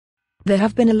There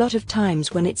have been a lot of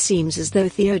times when it seems as though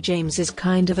Theo James is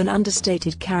kind of an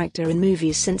understated character in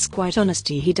movies, since quite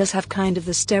honestly he does have kind of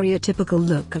the stereotypical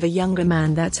look of a younger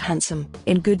man that's handsome,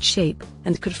 in good shape,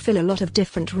 and could fill a lot of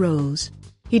different roles.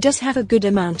 He does have a good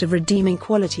amount of redeeming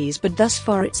qualities, but thus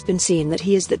far it's been seen that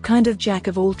he is that kind of jack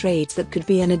of all trades that could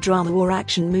be in a drama or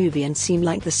action movie and seem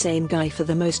like the same guy for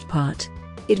the most part.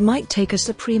 It might take a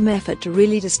supreme effort to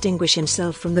really distinguish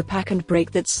himself from the pack and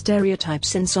break that stereotype,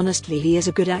 since honestly he is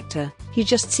a good actor. He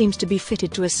just seems to be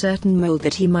fitted to a certain mold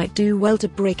that he might do well to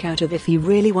break out of if he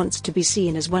really wants to be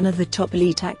seen as one of the top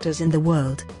elite actors in the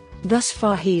world. Thus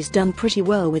far he's done pretty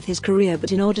well with his career,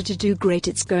 but in order to do great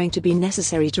it's going to be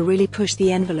necessary to really push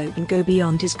the envelope and go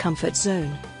beyond his comfort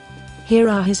zone. Here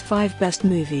are his 5 best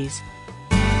movies.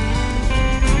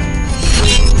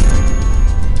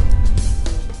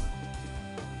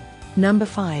 Number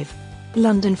 5.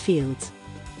 London Fields.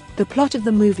 The plot of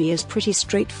the movie is pretty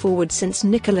straightforward, since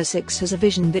Nicholas Hicks has a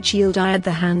vision that she'll die at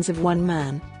the hands of one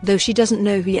man, though she doesn't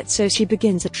know who yet, so she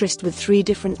begins a tryst with 3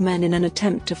 different men in an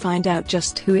attempt to find out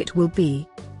just who it will be.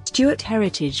 Stuart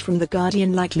Heritage from The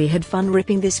Guardian likely had fun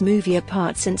ripping this movie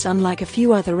apart, since unlike a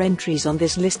few other entries on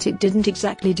this list it didn't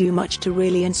exactly do much to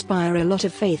really inspire a lot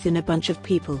of faith in a bunch of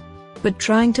people. But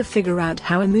trying to figure out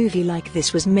how a movie like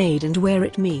this was made and where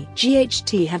it may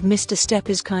GHT have missed a step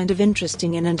is kind of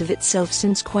interesting in and of itself,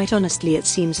 since quite honestly it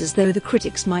seems as though the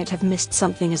critics might have missed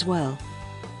something as well.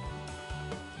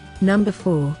 Number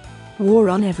 4. War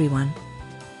on Everyone.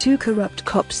 2 corrupt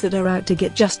cops that are out to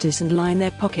get justice and line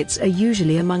their pockets are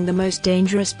usually among the most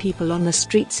dangerous people on the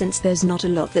street, since there's not a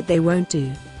lot that they won't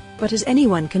do. But as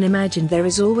anyone can imagine, there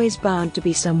is always bound to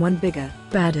be someone bigger,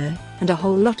 badder, and a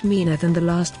whole lot meaner than the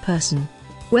last person.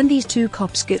 When these 2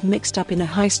 cops get mixed up in a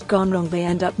heist gone wrong, they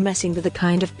end up messing with the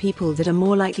kind of people that are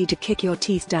more likely to kick your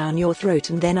teeth down your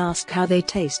throat and then ask how they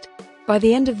taste. By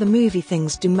the end of the movie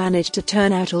things do manage to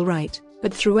turn out alright,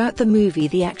 but throughout the movie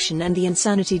the action and the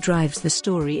insanity drives the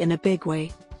story in a big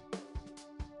way.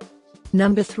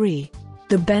 Number 3.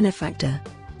 The Benefactor.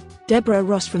 Deborah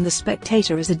Ross from The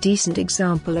Spectator is a decent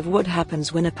example of what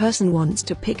happens when a person wants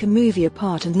to pick a movie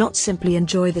apart and not simply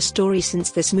enjoy the story, since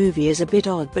this movie is a bit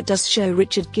odd but does show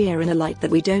Richard Gere in a light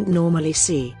that we don't normally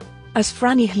see. As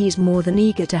Franny, he's more than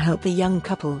eager to help the young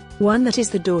couple, one that is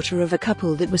the daughter of a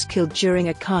couple that was killed during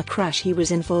a car crash he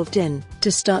was involved in, to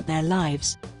start their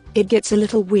lives. It gets a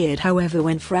little weird however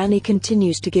when Franny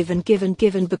continues to give and give and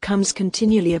give and becomes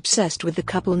continually obsessed with the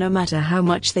couple no matter how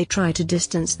much they try to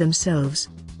distance themselves.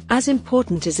 As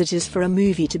important as it is for a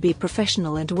movie to be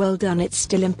professional and well done, it's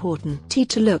still important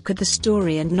to look at the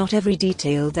story and not every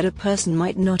detail that a person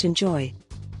might not enjoy.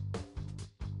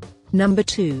 Number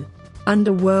 2.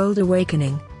 Underworld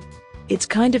Awakening. It's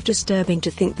kind of disturbing to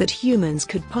think that humans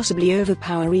could possibly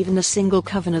overpower even a single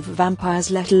coven of vampires,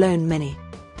 let alone many.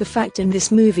 The fact in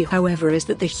this movie however is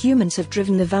that the humans have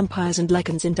driven the vampires and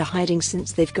lycans into hiding,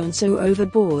 since they've gone so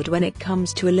overboard when it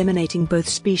comes to eliminating both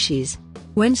species.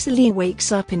 When Celine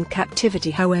wakes up in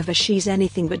captivity however, she's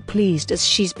anything but pleased, as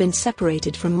she's been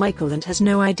separated from Michael and has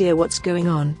no idea what's going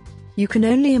on. You can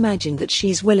only imagine that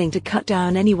she's willing to cut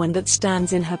down anyone that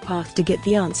stands in her path to get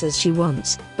the answers she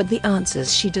wants, but the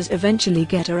answers she does eventually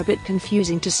get are a bit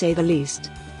confusing to say the least.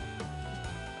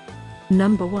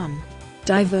 Number 1.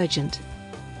 Divergent.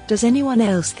 Does anyone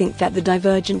else think that the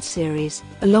Divergent series,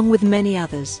 along with many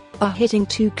others, are hitting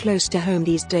too close to home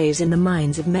these days in the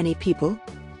minds of many people?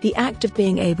 The act of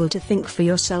being able to think for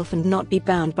yourself and not be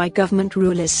bound by government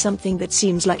rule is something that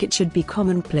seems like it should be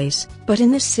commonplace, but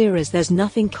in this series there's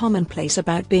nothing commonplace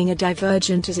about being a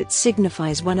divergent, as it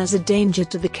signifies one as a danger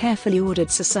to the carefully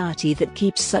ordered society that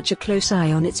keeps such a close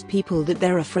eye on its people that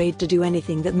they're afraid to do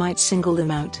anything that might single them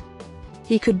out.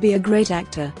 He could be a great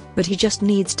actor, but he just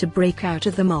needs to break out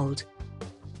of the mold.